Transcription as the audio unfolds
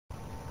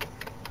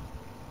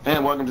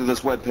And welcome to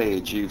this web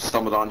page. You've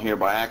stumbled on here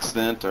by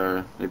accident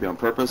or maybe on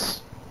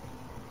purpose.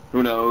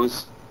 Who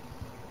knows?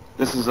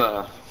 This is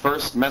a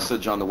first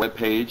message on the web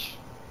page.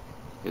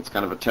 It's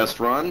kind of a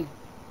test run,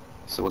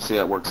 so we'll see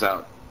how it works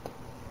out.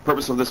 The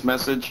purpose of this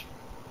message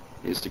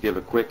is to give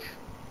a quick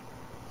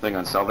thing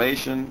on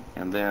salvation,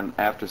 and then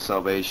after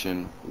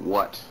salvation,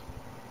 what?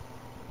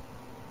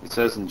 It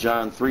says in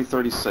John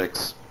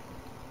 3:36,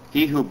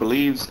 "He who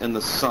believes in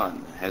the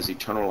Son has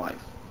eternal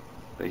life,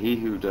 but he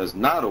who does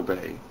not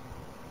obey,"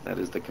 that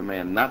is the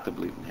command not to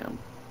believe in him,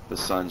 "the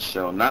Son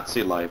shall not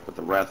see life, but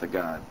the wrath of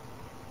God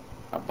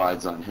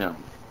abides on him."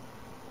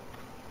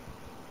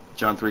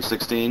 John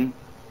 3:16,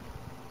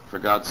 "For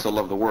God so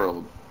loved the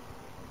world,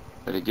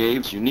 that he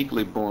gave his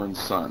uniquely born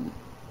Son,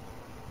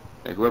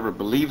 that whoever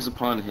believes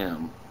upon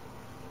him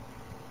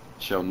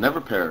shall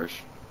never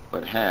perish,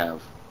 but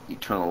have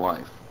eternal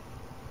life."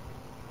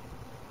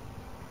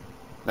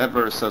 That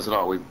verse says it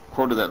all. We've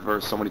quoted that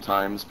verse so many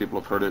times.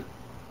 People have heard it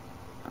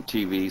on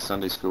TV,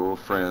 Sunday school,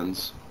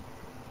 friends.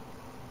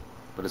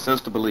 But it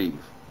says to believe.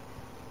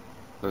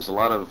 There's a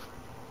lot of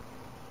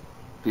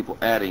people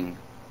adding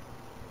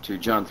to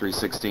John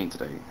 3:16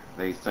 today.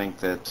 They think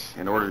that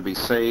in order to be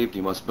saved,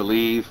 you must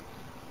believe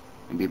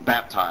and be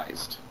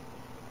baptized.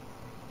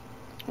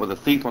 Well, the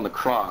thief on the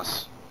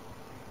cross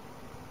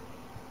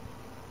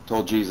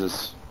told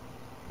Jesus,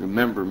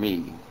 "Remember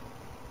me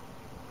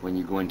when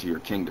you go into your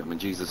kingdom."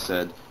 And Jesus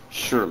said,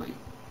 "Surely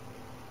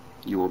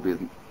you will be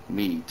with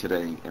me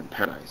today in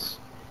paradise."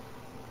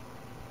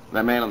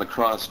 That man on the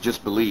cross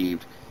just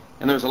believed.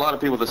 And there's a lot of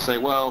people that say,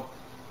 well,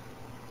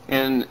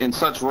 in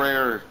such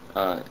rare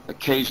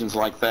occasions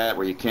like that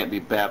where you can't be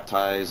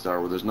baptized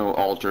or where there's no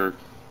altar,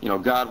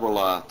 God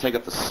will take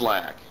up the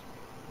slack.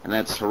 And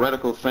that's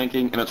heretical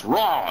thinking, and it's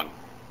wrong.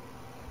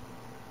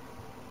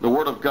 The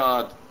Word of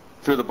God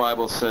through the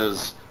Bible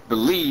says,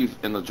 believe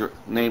in the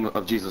name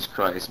of Jesus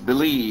Christ.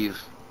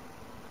 Believe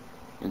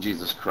in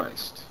Jesus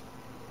Christ,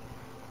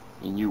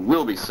 and you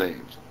will be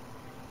saved.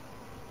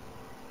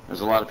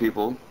 There's a lot of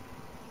people,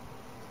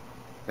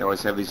 they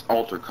always have these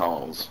altar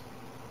calls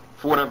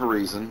for whatever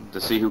reason, to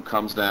see who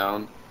comes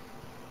down.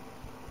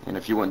 And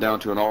if you went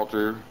down to an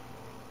altar,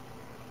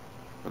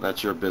 well,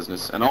 that's your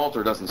business. An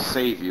altar doesn't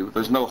save you.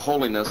 There's no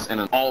holiness in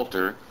an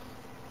altar.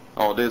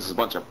 All it is a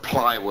bunch of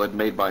plywood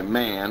made by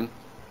man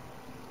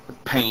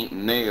with paint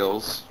and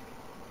nails.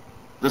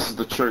 This is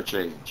the church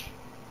age.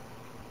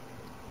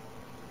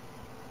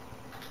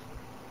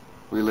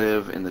 We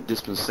live in the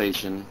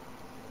dispensation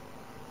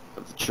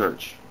of the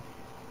church.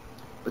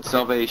 But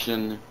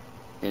salvation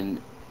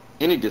in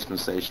any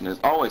dispensation has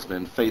always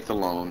been faith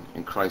alone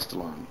in Christ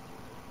alone.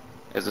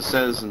 As it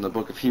says in the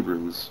book of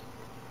Hebrews,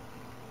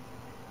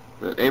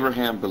 that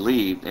Abraham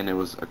believed and it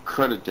was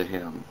accredited to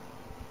him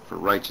for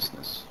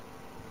righteousness.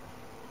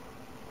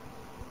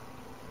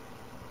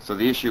 So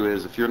the issue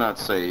is, if you're not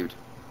saved,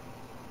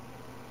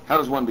 how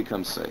does one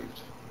become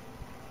saved?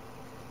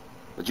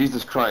 But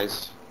Jesus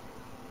Christ,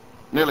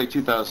 nearly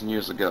 2,000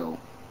 years ago,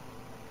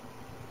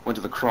 went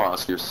to the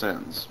cross for your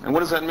sins. And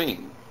what does that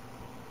mean?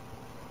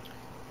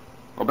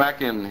 Well,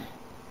 back in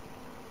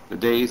the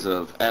days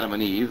of Adam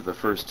and Eve, the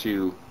first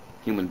two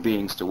human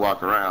beings to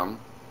walk around,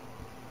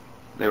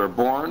 they were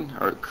born,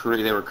 or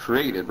they were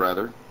created,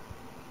 rather,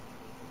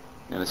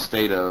 in a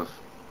state of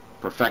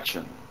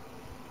perfection,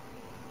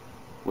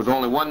 with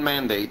only one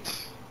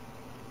mandate,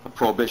 a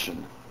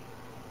prohibition.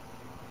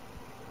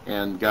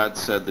 And God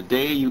said, the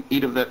day you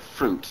eat of that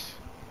fruit,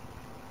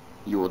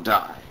 you will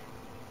die.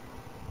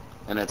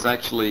 And it's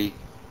actually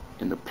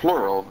in the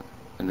plural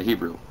in the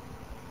Hebrew,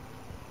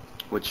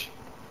 which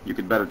you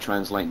could better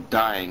translate,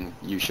 dying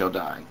you shall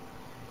die.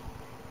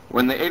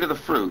 When they ate of the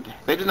fruit,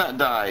 they did not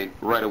die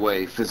right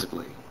away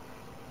physically.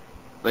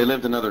 They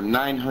lived another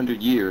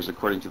 900 years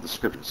according to the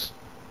scriptures.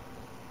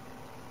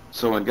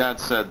 So when God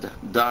said,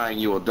 dying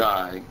you will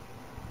die,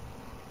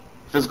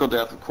 physical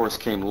death, of course,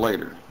 came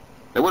later.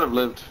 They would have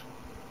lived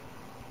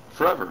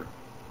forever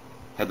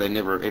had they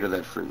never ate of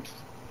that fruit.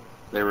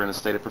 They were in a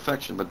state of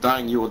perfection. But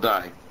dying you will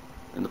die,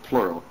 in the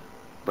plural.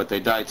 But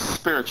they died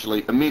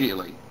spiritually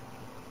immediately.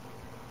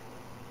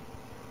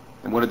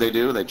 And what did they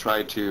do? They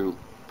tried to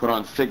put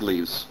on fig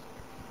leaves.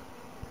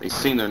 They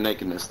seen their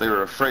nakedness. They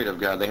were afraid of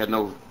God. They had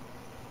no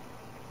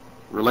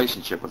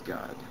relationship with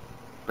God.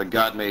 But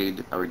God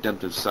made a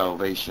redemptive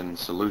salvation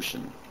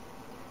solution.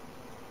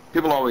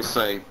 People always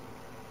say,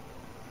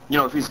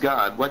 if he's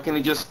God, why can't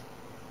he just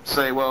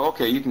say, well,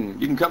 okay, you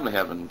can come to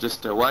heaven.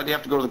 Just why do you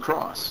have to go to the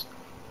cross?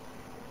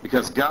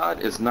 Because God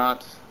is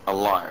not a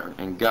liar,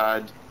 and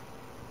God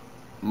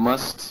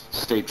must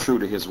stay true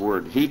to his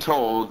word. He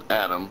told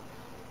Adam,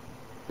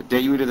 the day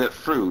you eat of that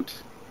fruit,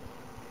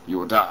 you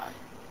will die.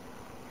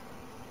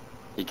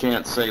 He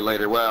can't say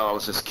later, well, I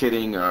was just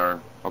kidding,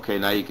 or, okay,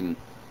 now you can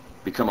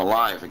become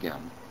alive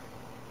again.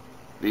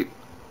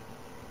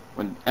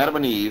 When Adam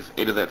and Eve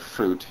ate of that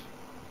fruit,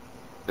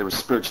 they were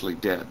spiritually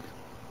dead.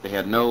 They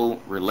had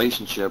no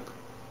relationship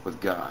with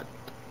God.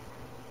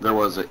 There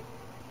was an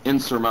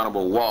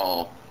insurmountable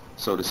wall,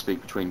 so to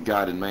speak, between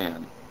God and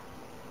man.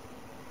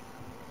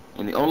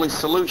 And the only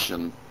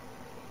solution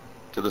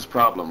to this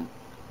problem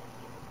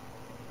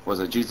was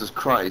that Jesus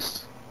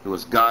Christ, who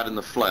was God in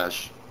the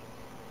flesh,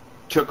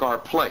 took our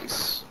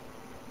place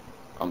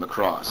on the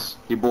cross.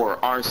 He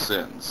bore our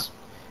sins.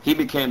 He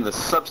became the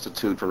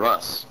substitute for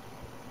us.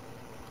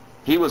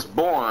 He was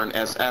born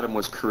as Adam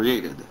was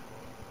created,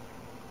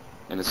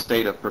 in a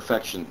state of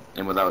perfection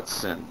and without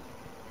sin.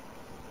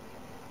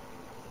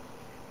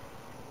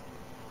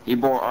 He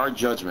bore our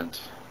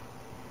judgment,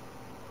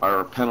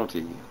 our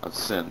penalty of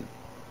sin,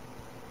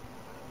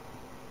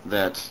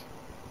 that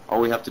all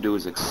we have to do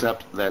is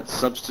accept that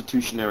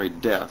substitutionary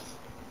death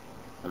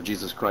of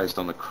Jesus Christ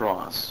on the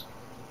cross,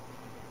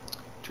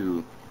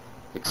 to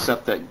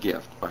accept that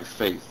gift by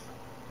faith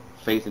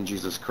in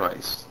Jesus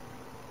Christ,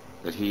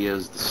 that he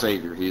is the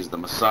Savior, he is the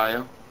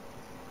Messiah,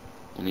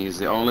 and he is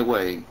the only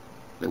way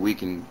that we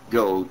can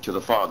go to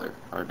the Father,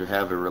 or to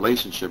have a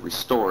relationship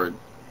restored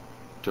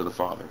to the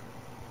Father.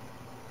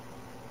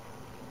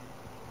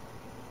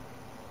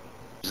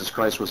 Jesus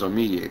Christ was our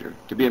mediator.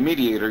 To be a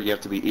mediator, you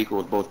have to be equal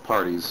with both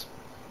parties.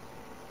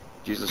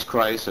 Jesus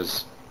Christ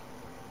has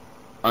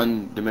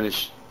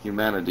undiminished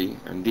humanity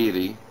and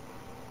deity.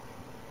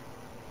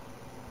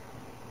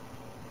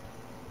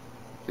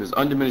 He was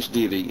undiminished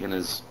deity in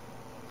his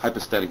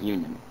hypostatic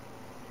union,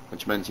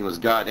 which meant he was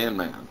God and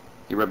man.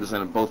 He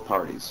represented both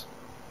parties.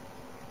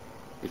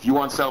 If you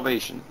want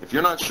salvation, if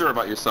you're not sure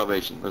about your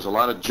salvation, there's a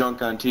lot of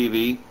junk on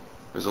TV,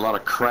 there's a lot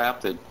of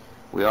crap that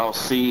we all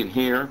see and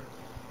hear.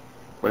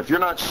 But if you're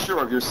not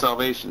sure of your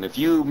salvation, if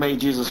you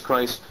made Jesus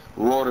Christ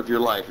Lord of your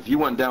life, if you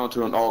went down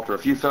to an altar,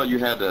 if you felt you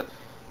had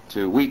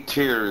to weep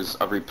tears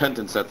of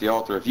repentance at the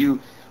altar, if you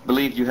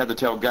believed you had to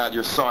tell God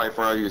you're sorry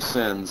for all your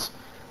sins,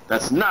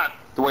 that's not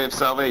the way of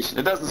salvation.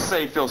 It doesn't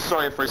say feel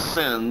sorry for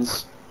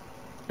sins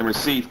and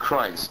receive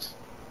Christ.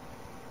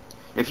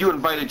 If you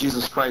invited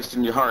Jesus Christ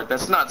in your heart,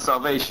 that's not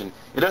salvation.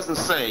 It doesn't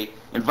say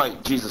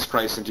invite Jesus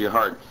Christ into your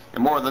heart.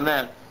 And more than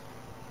that,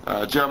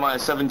 Jeremiah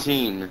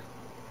 17,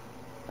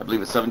 I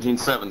believe it's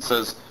 17:7,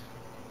 says,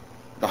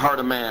 the heart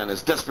of man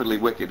is desperately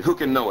wicked. Who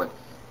can know it?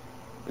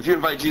 If you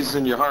invite Jesus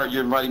in your heart,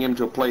 you're inviting him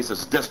to a place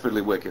that's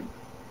desperately wicked.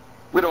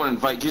 We don't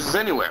invite Jesus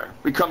anywhere.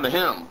 We come to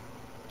him.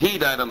 He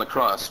died on the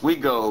cross. We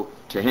go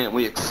to him.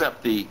 We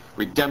accept the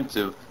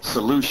redemptive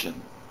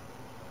solution.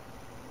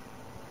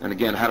 And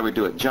again, how do we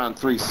do it? John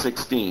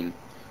 3:16.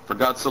 For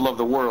God so loved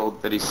the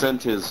world that he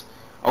sent his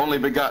only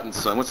begotten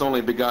Son. What's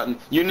only begotten?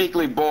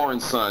 Uniquely born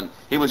Son.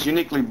 He was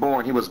uniquely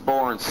born. He was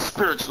born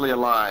spiritually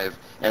alive,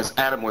 as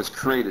Adam was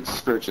created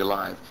spiritually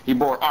alive. He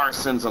bore our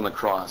sins on the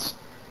cross.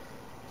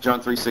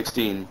 John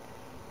 3:16.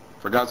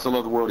 For God so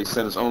loved the world, he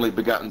sent his only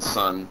begotten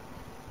Son,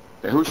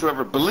 that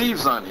whosoever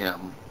believes on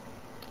him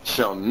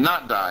shall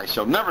not die,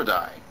 shall never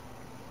die,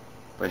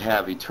 but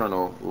have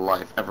eternal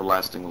life,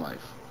 everlasting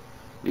life.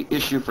 The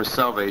issue for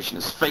salvation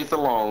is faith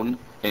alone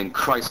in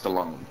Christ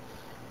alone.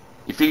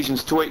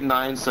 Ephesians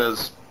 2:8-9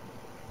 says,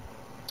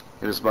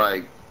 it is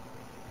by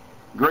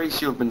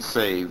grace you have been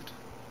saved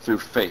through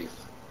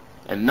faith,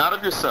 and not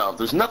of yourself.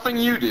 There's nothing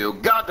you do.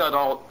 God did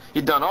all.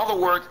 He done all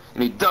the work,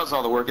 and he does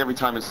all the work every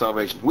time in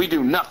salvation. We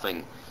do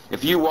nothing.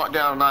 If you walk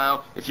down an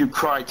aisle, if you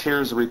cry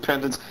tears of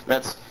repentance,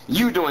 that's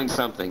you doing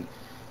something.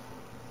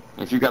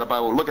 And if you've got a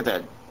Bible, look at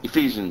that.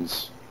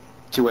 Ephesians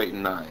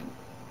 2:8-9.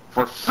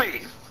 For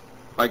faith,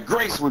 by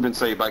grace we've been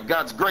saved. By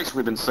God's grace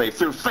we've been saved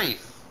through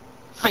faith.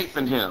 Faith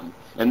in him.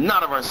 And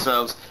not of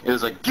ourselves. It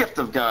is a gift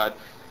of God,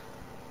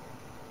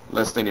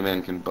 lest any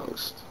man can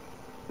boast.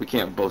 We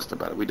can't boast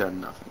about it. We've done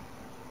nothing.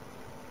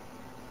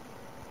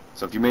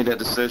 So if you made that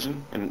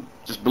decision, and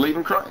just believe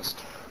in Christ.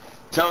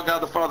 Tell God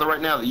the Father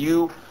right now that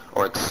you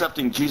are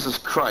accepting Jesus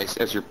Christ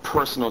as your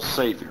personal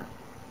Savior.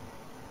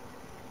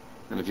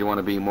 And if you want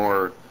to be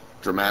more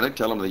dramatic,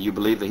 tell him that you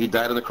believe that he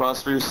died on the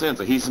cross for your sins,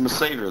 that he's the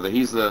Savior, that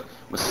he's the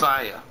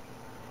Messiah.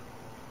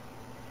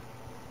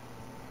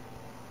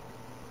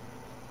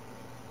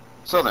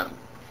 So then,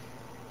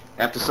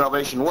 after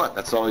salvation, what?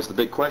 That's always the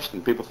big question.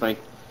 People think,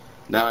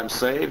 now I'm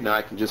saved, now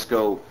I can just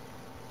go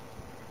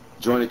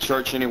join a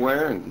church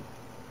anywhere and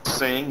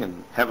sing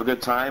and have a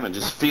good time and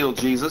just feel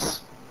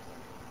Jesus.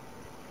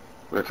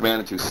 We're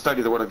commanded to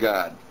study the Word of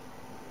God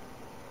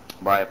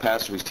by a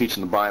pastor who's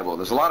teaching the Bible.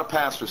 There's a lot of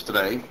pastors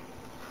today.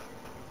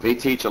 They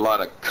teach a lot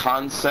of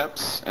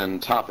concepts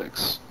and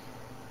topics.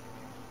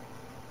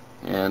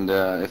 And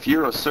if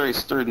you're a serious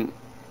student,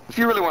 if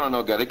you really want to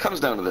know God, it comes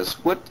down to this.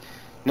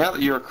 Now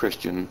that you're a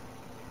Christian,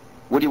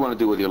 what do you want to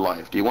do with your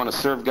life? Do you want to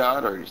serve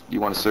God, or do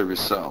you want to serve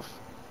yourself?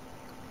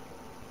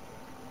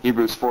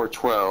 Hebrews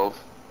 4:12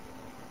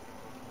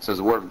 says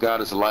the Word of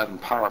God is alive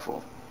and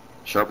powerful,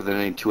 sharper than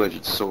any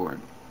two-edged sword.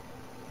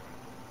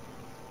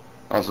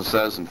 Also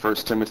says in 1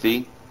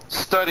 Timothy,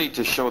 study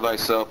to show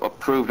thyself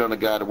approved unto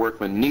God, a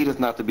workman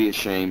needeth not to be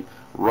ashamed,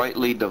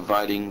 rightly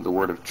dividing the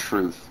word of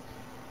truth.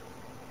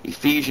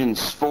 Ephesians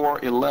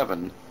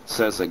 4:11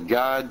 says that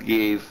God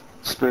gave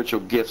spiritual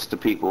gifts to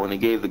people, and he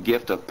gave the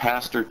gift of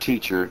pastor,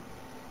 teacher,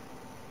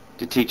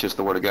 to teach us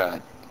the Word of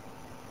God.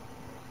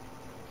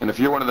 And if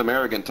you're one of them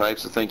arrogant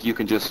types that think you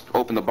can just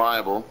open the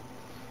Bible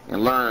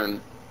and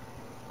learn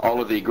all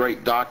of the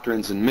great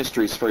doctrines and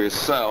mysteries for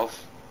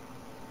yourself,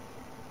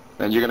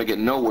 then you're going to get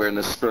nowhere in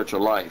this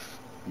spiritual life.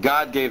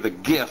 God gave the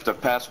gift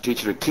of pastor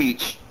teacher to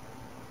teach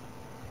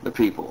the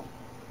people.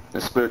 The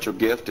spiritual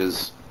gift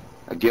is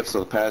a gift so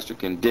the pastor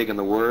can dig in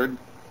the Word,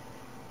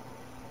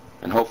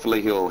 and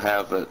hopefully he'll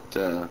have it.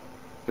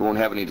 He won't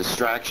have any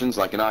distractions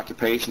like an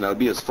occupation. That'll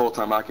be his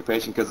full-time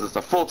occupation, because it's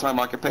a full-time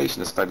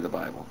occupation to study the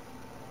Bible.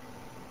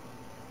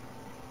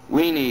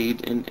 We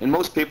need, and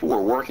most people,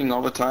 we're working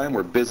all the time.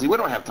 We're busy. We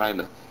don't have time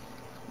to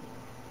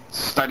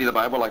study the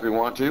Bible like we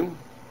want to.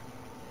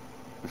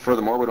 And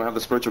furthermore, we don't have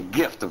the spiritual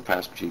gift of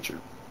pastor teacher.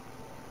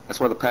 That's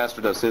why the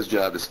pastor does his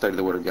job, to study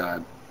the Word of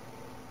God.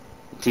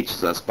 He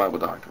teaches us Bible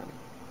doctrine.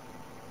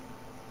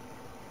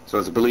 So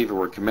as a believer,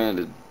 we're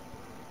commanded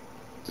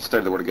to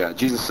study the Word of God.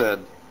 Jesus said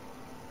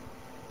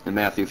in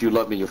Matthew, if you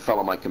love me, you'll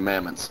follow my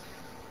commandments.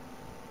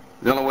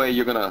 The only way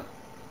you're going to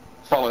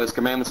follow his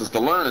commandments is to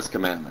learn his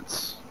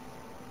commandments.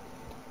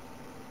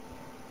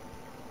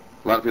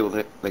 A lot of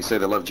people, they say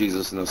they love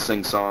Jesus and they'll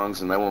sing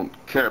songs and they won't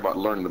care about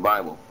learning the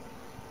Bible.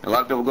 And a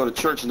lot of people go to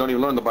church and don't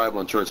even learn the Bible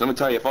in church. Let me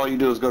tell you, if all you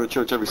do is go to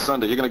church every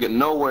Sunday, you're going to get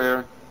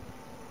nowhere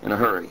in a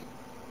hurry.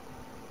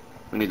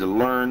 We need to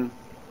learn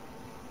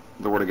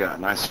the Word of God.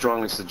 And I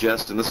strongly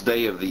suggest, in this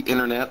day of the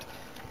Internet,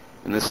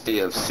 in this day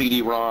of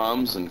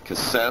CD-ROMs and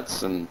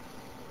cassettes and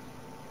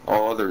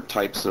all other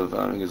types of,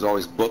 there's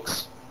always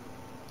books,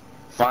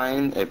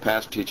 find a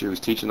pastor teacher who's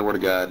teaching the Word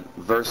of God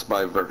verse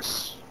by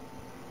verse.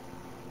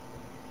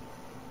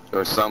 There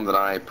are some that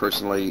I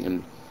personally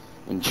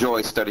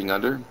enjoy studying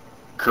under.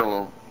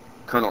 Colonel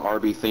R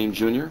B Thieme,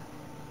 Jr.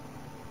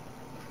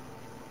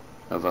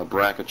 of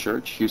Berachah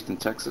Church, Houston,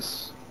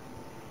 Texas.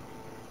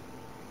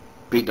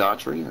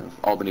 Doctrine of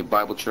Albany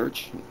Bible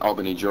Church,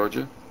 Albany,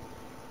 Georgia.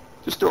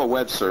 Just do a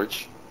web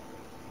search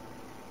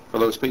for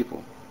those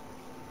people.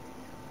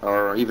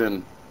 Or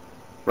even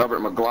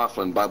Robert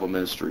McLaughlin Bible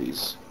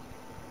Ministries,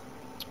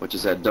 which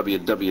is at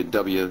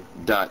www.gbible.org.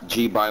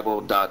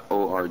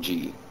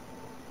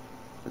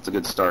 It's a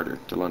good starter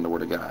to learn the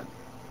Word of God.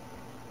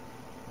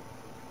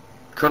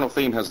 Colonel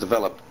Thieme has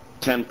developed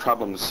 10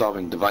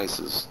 problem-solving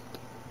devices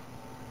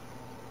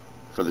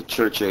for the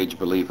church-age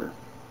believer.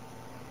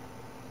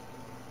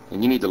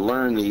 And you need to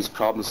learn these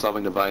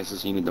problem-solving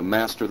devices. You need to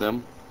master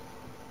them,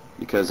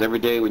 because every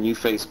day when you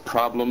face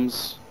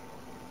problems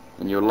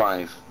in your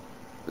life,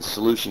 the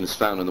solution is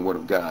found in the Word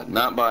of God.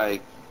 Not by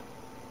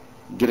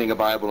getting a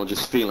Bible and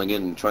just feeling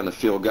it and trying to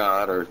feel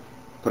God, or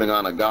putting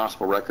on a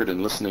gospel record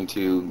and listening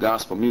to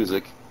gospel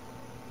music.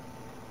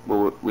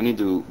 But we need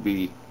to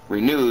be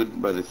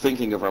renewed by the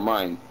thinking of our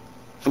mind.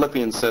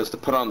 Philippians says to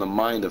put on the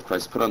mind of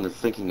Christ, put on the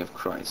thinking of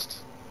Christ.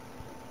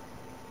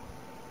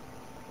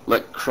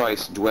 Let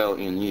Christ dwell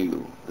in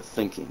you, the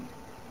thinking.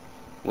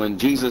 When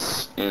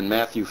Jesus in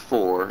Matthew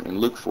 4 and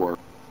Luke 4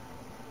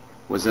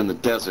 was in the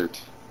desert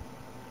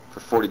for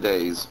 40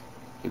 days,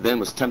 he then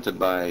was tempted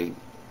by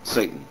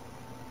Satan.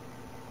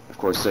 Of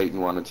course, Satan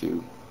wanted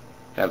to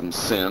have him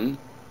sin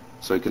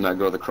so he could not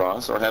go to the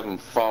cross, or have him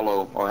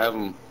follow, or have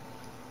him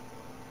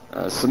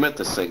submit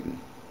to Satan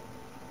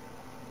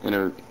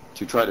to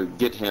try to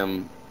get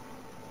him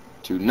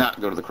to not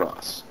go to the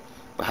cross.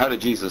 But how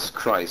did Jesus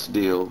Christ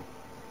deal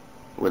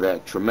with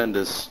that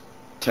tremendous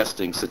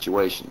testing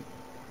situation?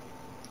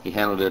 He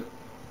handled it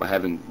by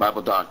having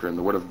Bible doctrine,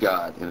 the Word of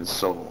God, in his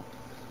soul.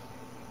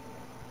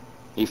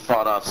 He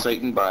fought off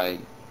Satan by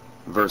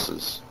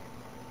verses,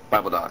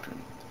 Bible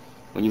doctrine.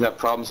 When you have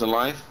problems in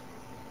life,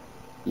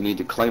 you need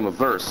to claim a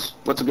verse.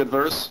 What's a good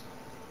verse?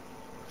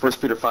 1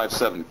 Peter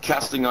 5:7,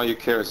 casting all your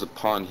cares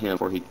upon him,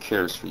 for he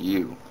cares for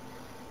you.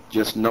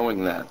 Just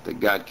knowing that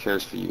God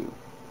cares for you.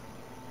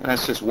 And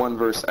that's just one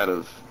verse out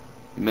of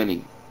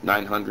many,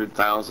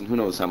 900,000, who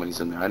knows how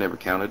many's in there. I never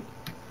counted.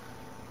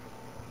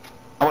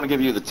 I want to give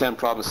you the 10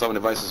 problem-solving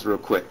devices real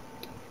quick.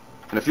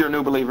 And if you're a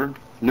new believer,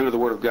 new to the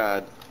Word of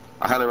God,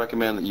 I highly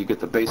recommend that you get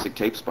the basic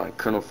tapes by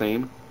Colonel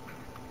Thieme,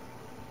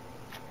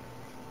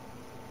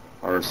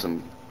 or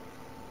some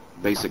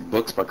basic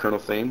books by Colonel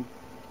Thieme,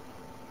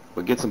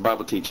 but get some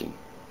Bible teaching.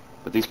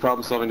 But these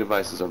problem-solving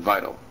devices are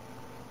vital.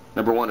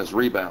 Number 1 is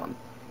rebound.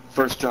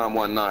 1 John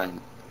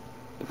 1:9.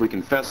 If we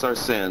confess our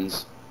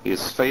sins, he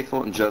is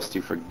faithful and just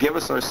to forgive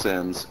us our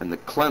sins and to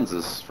cleanse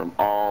us from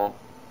all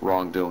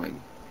wrongdoing.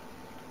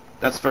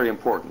 That's very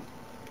important.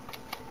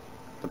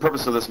 The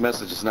purpose of this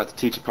message is not to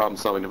teach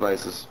problem-solving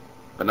devices,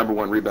 but number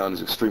 1, rebound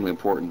is extremely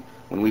important.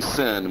 When we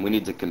sin, we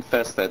need to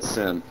confess that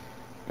sin.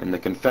 And to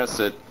confess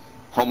it,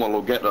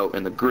 homologeto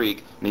in the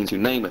Greek, means to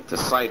name it, to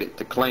cite it,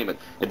 to claim it.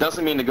 It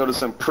doesn't mean to go to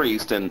some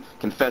priest and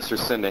confess your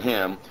sin to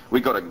him. We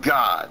go to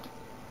God.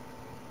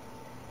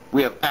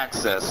 We have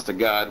access to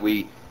God.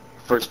 1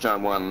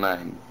 John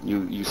 1:9.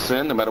 You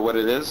sin, no matter what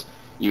it is,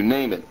 you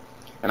name it.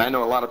 And I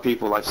know a lot of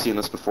people, I've seen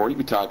this before, you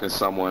be talking to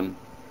someone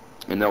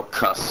and they'll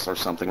cuss or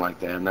something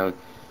like that, and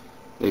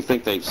they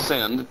think they've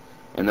sinned,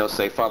 and they'll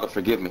say, Father,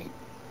 forgive me.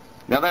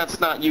 Now that's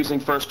not using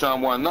 1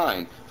 John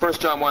 1:9. 1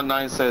 John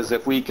 1:9 says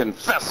if we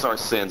confess our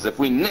sins, if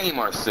we name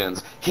our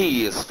sins,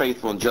 he is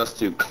faithful and just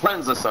to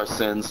cleanse us our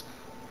sins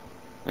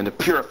and to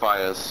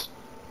purify us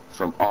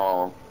from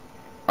all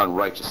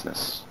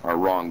unrighteousness or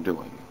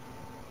wrongdoing.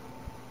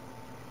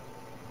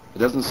 It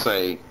doesn't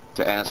say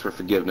to ask for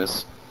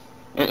forgiveness.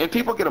 And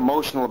people get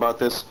emotional about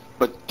this,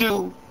 but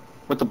do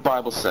what the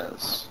Bible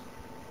says.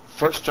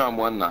 1 John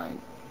 1:9.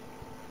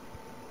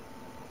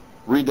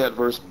 Read that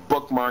verse,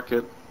 bookmark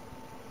it,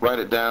 write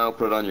it down,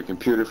 put it on your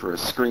computer for a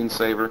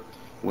screensaver.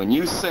 When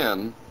you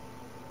sin,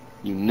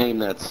 you name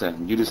that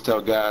sin. You just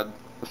tell God,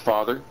 the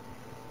Father,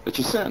 that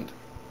you sinned.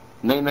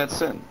 Name that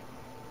sin.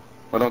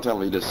 Well, don't tell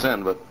him you just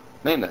sinned, but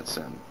name that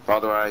sin.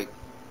 Father, I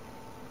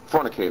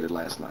fornicated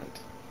last night.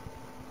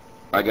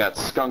 I got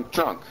skunk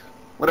drunk.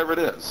 Whatever it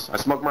is. I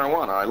smoked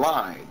marijuana. I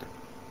lied.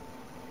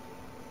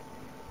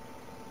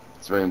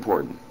 It's very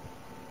important.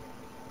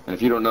 And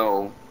if you don't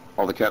know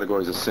all the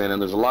categories of sin,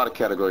 and there's a lot of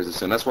categories of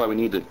sin, that's why we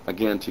need to,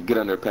 again, to get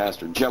under a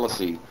pastor.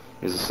 Jealousy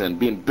is a sin.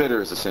 Being bitter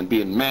is a sin.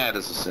 Being mad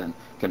is a sin.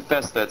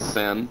 Confess that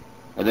sin,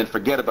 and then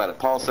forget about it.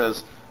 Paul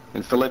says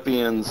in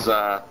Philippians,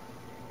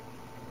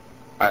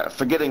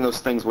 forgetting those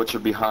things which are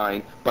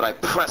behind, but I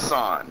press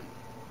on.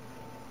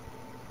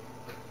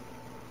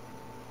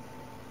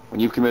 When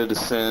you've committed a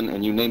sin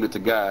and you named it to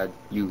God,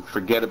 you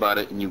forget about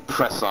it and you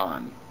press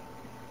on.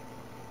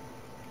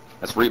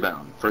 That's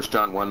rebound. 1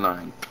 John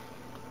 1:9.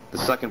 The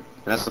second,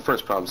 and that's the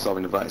first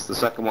problem-solving device. The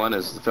second one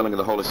is the filling of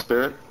the Holy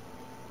Spirit.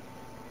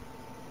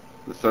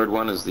 The third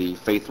one is the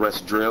faith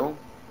rest drill.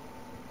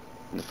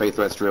 And the faith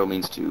rest drill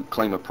means to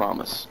claim a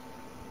promise.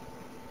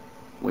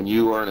 When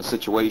you are in a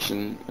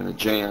situation, in a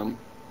jam,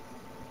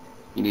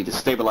 you need to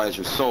stabilize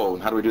your soul.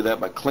 And how do we do that?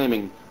 By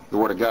claiming the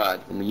Word of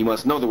God. And you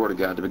must know the Word of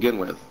God to begin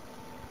with.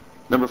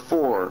 Number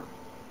 4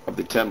 of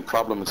the 10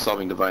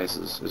 problem-solving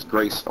devices is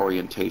grace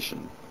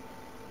orientation.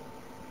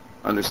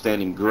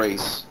 Understanding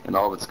grace and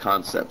all of its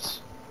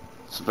concepts.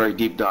 It's a very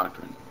deep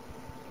doctrine.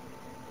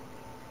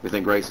 We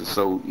think grace is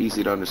so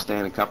easy to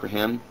understand and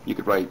comprehend. You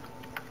could write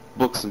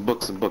books and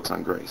books and books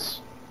on grace.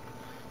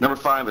 Number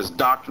 5 is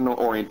doctrinal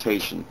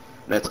orientation.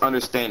 That's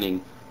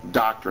understanding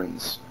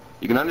doctrines.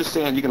 You can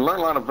understand, you can learn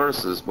a lot of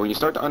verses, but when you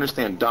start to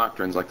understand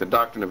doctrines, like the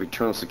doctrine of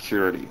eternal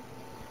security,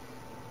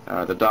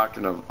 the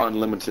doctrine of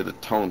unlimited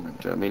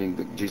atonement, meaning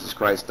that Jesus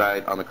Christ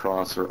died on the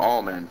cross for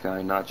all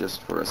mankind, not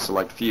just for a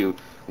select few.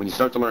 When you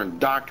start to learn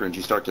doctrines,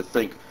 you start to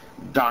think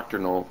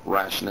doctrinal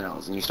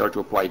rationales, and you start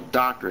to apply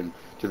doctrine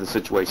to the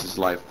situations of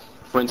life.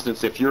 For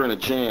instance, if you're in a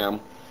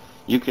jam,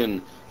 you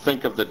can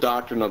think of the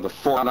doctrine of the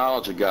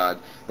foreknowledge of God,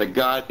 that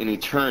God in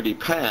eternity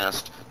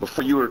past,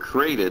 before you were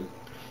created,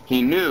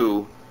 He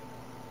knew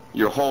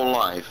your whole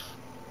life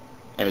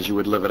as you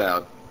would live it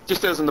out.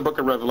 Just as in the book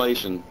of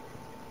Revelation,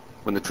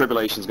 when the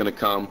tribulation is going to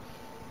come,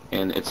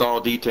 and it's all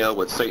detailed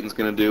what Satan's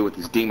going to do, what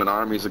these demon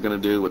armies are going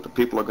to do, what the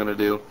people are going to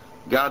do.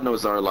 God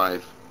knows our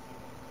life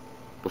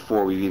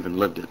before we've even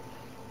lived it.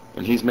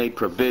 And He's made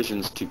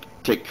provisions to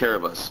take care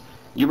of us.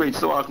 You read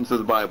so often through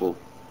the Bible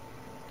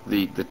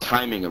the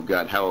timing of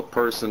God, how a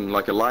person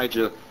like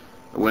Elijah,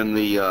 when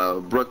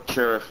the brook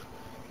Cherith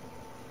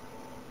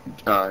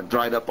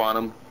dried up on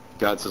him,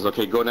 God says,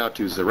 okay, go now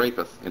to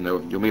Zarephath, and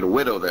you'll meet a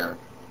widow there.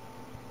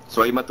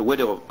 So he met the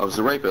widow of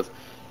Zarephath,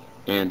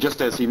 and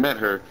just as he met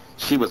her,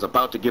 she was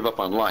about to give up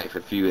on life.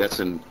 That's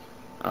in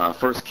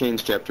 1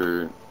 Kings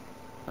chapter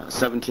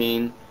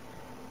 17,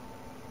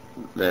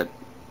 that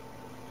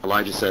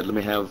Elijah said, let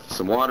me have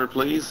some water,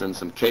 please, and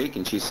some cake.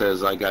 And she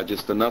says, I got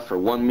just enough for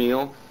one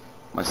meal.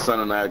 My son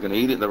and I are going to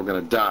eat it, then we're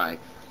going to die.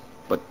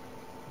 But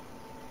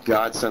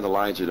God sent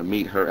Elijah to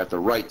meet her at the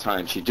right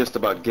time. She just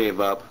about gave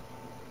up,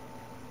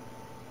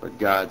 but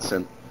God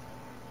sent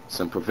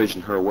some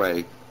provision her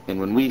way. And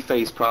when we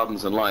face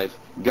problems in life,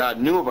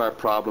 God knew of our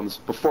problems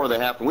before they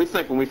happen. We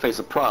think when we face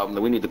a problem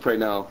that we need to pray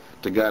now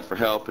to God for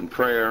help, and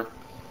prayer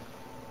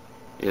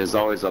is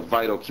always a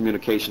vital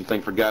communication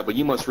thing for God. But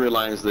you must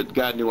realize that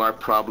God knew our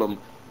problem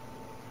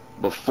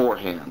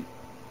beforehand.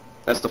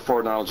 That's the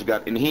foreknowledge of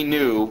God. And He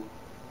knew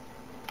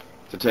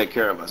to take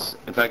care of us.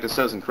 In fact, it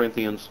says in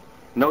Corinthians,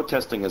 no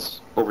testing has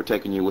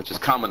overtaken you, which is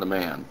common to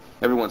man.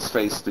 Everyone's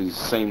faced these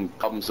same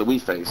problems that we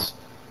face.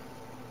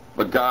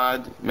 But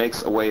God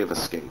makes a way of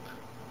escape.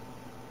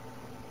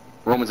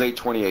 Romans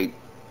 8:28,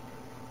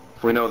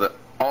 for we know that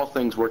all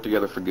things work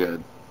together for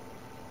good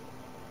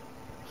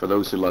for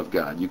those who love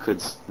God. You could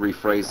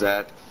rephrase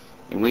that,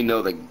 and we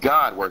know that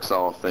God works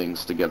all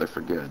things together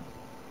for good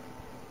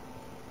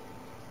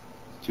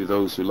to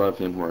those who love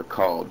Him, who are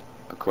called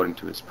according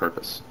to His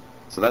purpose.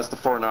 So that's the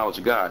foreknowledge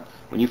of God.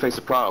 When you face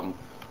a problem,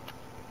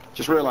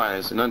 just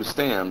realize and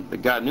understand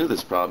that God knew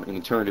this problem in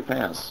eternity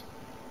past,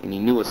 and He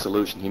knew a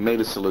solution. He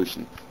made a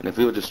solution, and if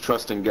we will just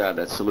trust in God,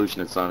 that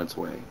solution is on its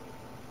way.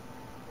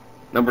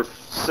 Number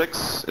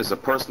 6 is a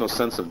personal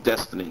sense of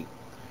destiny,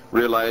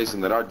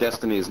 realizing that our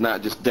destiny is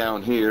not just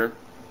down here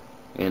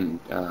and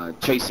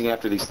chasing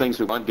after these things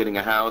we want, getting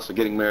a house or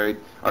getting married.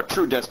 Our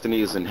true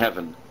destiny is in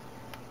heaven.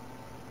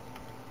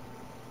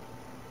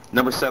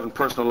 Number 7,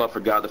 personal love for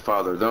God the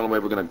Father. The only way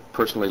we're going to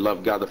personally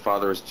love God the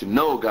Father is to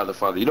know God the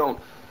Father. You don't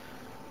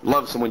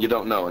love someone you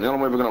don't know. And the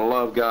only way we're going to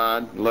love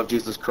God and love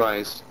Jesus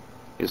Christ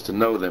is to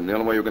know them. The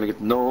only way you're going to get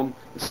to know Him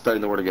is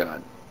studying the Word of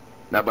God.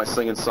 Not by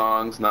singing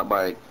songs, not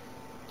by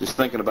just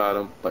thinking about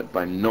Him, but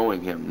by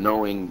knowing Him,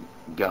 knowing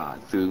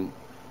God through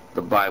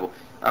The Bible.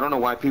 I don't know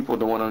why people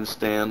don't want to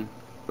understand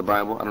the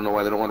Bible. I don't know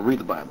why they don't want to read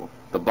the Bible.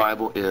 The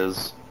Bible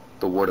is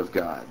the Word of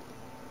God.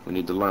 We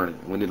need to learn it.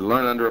 We need to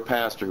learn under a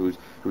pastor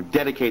who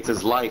dedicates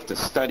his life to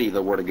study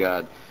the Word of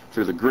God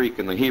through the Greek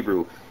and the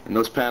Hebrew. And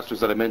those pastors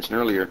that I mentioned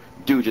earlier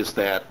do just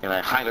that, and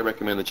I highly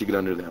recommend that you get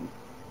under them.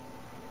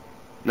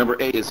 Number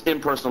 8 is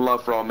impersonal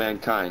love for all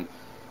mankind.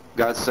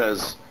 God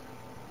says,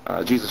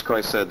 Jesus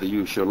Christ said that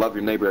you shall love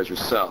your neighbor as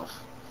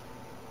yourself.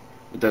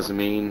 It doesn't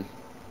mean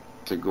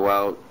to go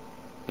out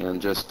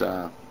and just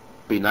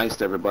be nice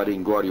to everybody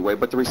and go out of your way,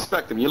 but to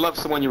respect them. You love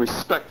someone, you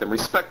respect them.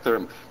 Respect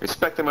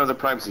them as their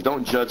privacy.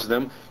 Don't judge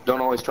them.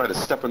 Don't always try to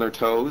step on their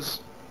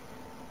toes.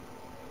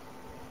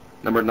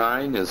 Number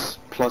 9 is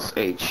plus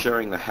 8,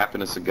 sharing the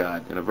happiness of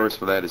God. And a verse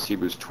for that is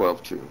Hebrews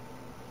 12:2.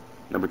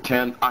 Number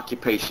 10,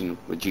 occupation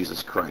with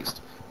Jesus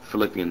Christ.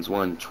 Philippians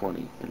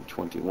 1:20 and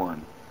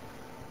 21.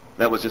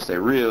 That was just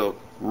a real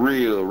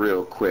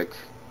quick,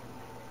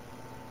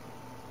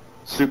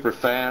 super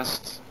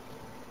fast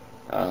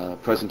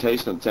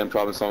presentation of the 10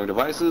 problem-solving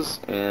devices,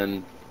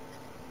 and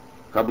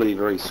probably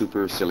very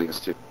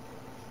supercilious too.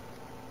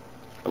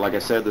 But like I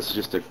said, this is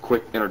just a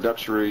quick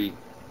introductory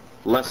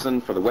lesson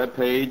for the web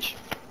page,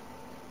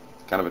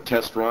 kind of a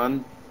test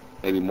run.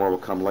 Maybe more will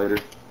come later.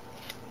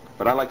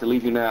 But I'd like to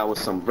leave you now with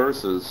some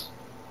verses.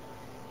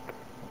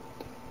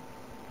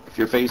 If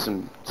you're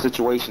facing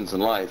situations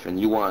in life and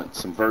you want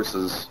some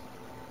verses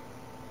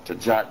to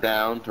jot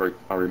down or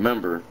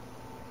remember,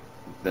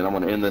 then I'm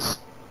going to end this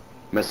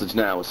message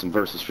now with some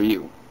verses for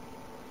you.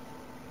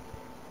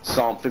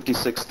 Psalm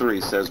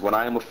 56:3 says, "When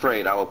I am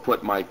afraid, I will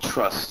put my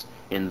trust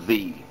in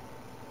thee."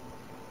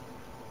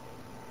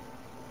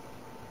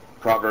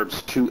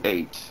 Proverbs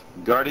 2:8,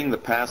 "Guarding the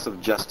paths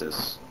of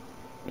justice,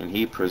 and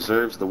he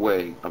preserves the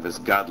way of his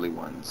godly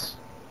ones."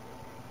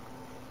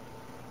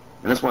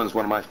 And this one is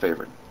one of my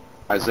favorite.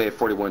 Isaiah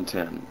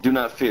 41:10, "Do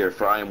not fear,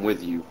 for I am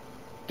with you.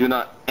 Do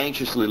not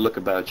anxiously look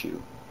about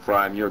you, for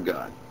I am your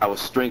God. I will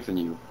strengthen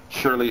you.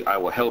 Surely I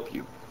will help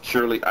you.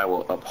 Surely I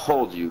will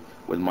uphold you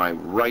with my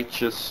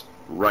righteous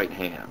right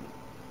hand."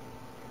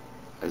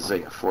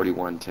 Isaiah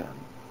 41:10.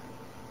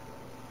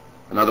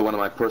 Another one of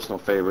my personal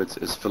favorites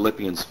is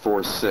Philippians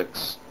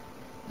 4:6.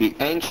 "Be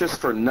anxious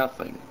for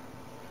nothing,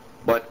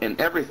 but in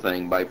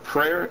everything by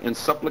prayer and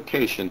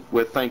supplication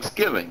with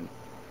thanksgiving,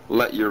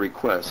 let your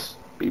requests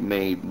be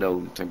made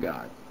known to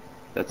God."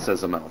 That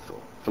says a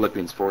mouthful.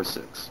 Philippians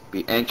 4:6.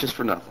 "Be anxious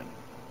for nothing,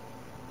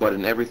 but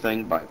in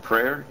everything by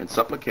prayer and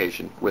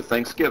supplication with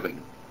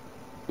thanksgiving,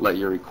 let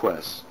your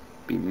requests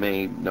be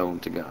made known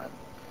to God."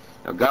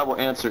 Now, God will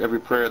answer every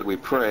prayer that we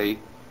pray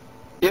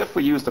if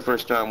we use the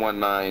 1 John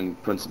 1:9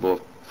 principle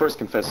of first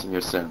confessing your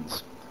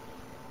sins.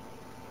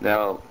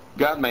 Now,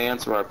 God may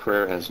answer our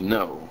prayer as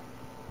no.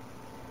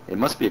 It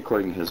must be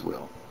according to His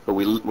will. But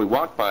we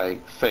walk by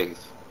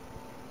faith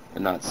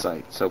and not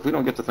sight. So if we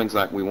don't get the things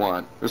like we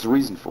want, there's a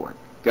reason for it.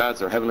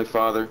 God's our Heavenly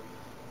Father,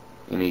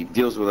 and He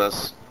deals with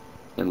us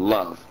in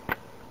love.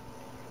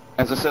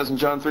 As it says in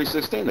John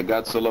 3:16, that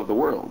God so loved the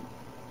world.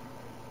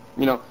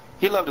 You know,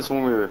 He loved us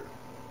when we were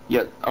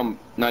yet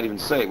not even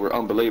saved, we're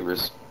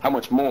unbelievers. How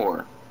much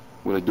more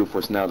will He do for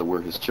us now that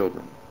we're His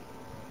children?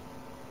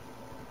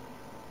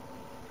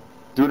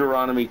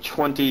 Deuteronomy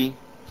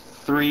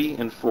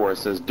 20:3-4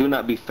 says, "Do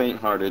not be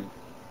faint-hearted,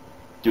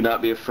 do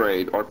not be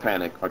afraid or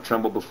panic or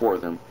tremble before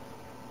them.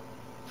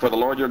 For the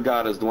Lord your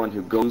God is the one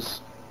who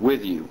goes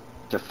with you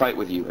to fight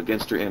with you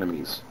against your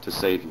enemies to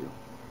save you."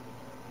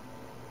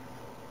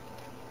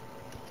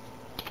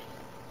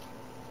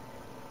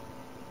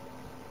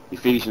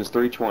 Ephesians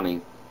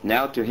 3:20,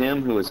 "Now to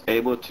Him who is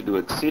able to do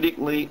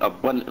exceedingly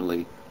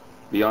abundantly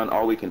beyond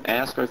all we can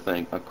ask or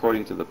think,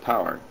 according to the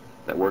power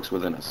that works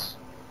within us."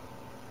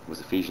 It was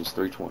Ephesians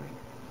 3:20.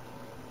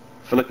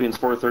 Philippians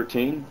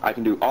 4:13, "I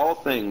can do all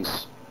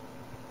things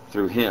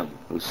through Him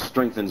who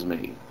strengthens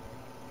me."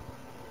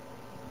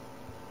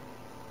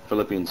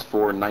 Philippians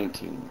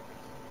 4:19,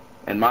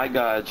 "And my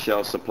God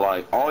shall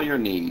supply all your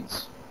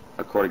needs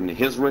according to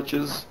His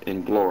riches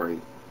in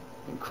glory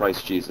in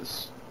Christ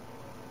Jesus."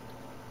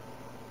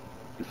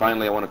 And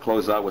finally, I want to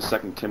close out with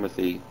 2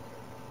 Timothy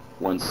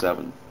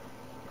 1:7.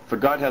 "For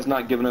God has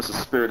not given us a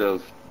spirit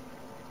of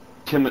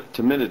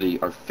timidity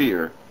or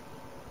fear,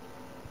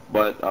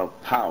 but of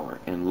power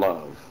and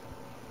love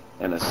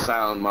and a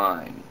sound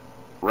mind."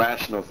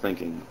 Rational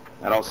thinking.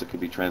 That also could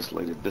be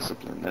translated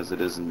discipline, as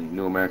it is in the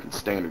New American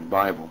Standard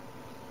Bible.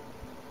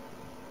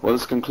 Well,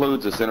 this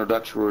concludes this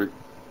introductory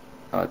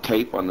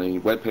tape on the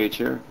webpage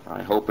here.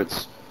 I hope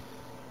it's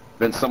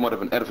been somewhat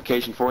of an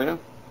edification for you.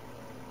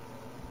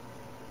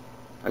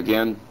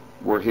 Again,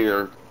 we're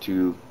here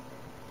to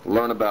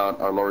learn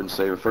about our Lord and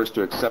Savior. First,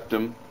 to accept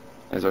Him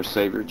as our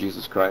Savior,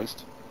 Jesus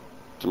Christ.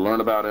 To learn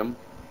about Him,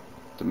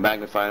 to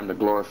magnify Him, to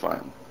glorify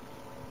Him.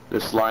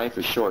 This life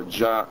is short.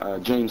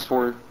 James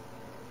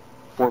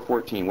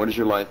 4:14, "What is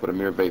your life but a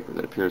mere vapor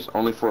that appears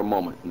only for a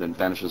moment and then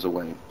vanishes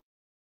away?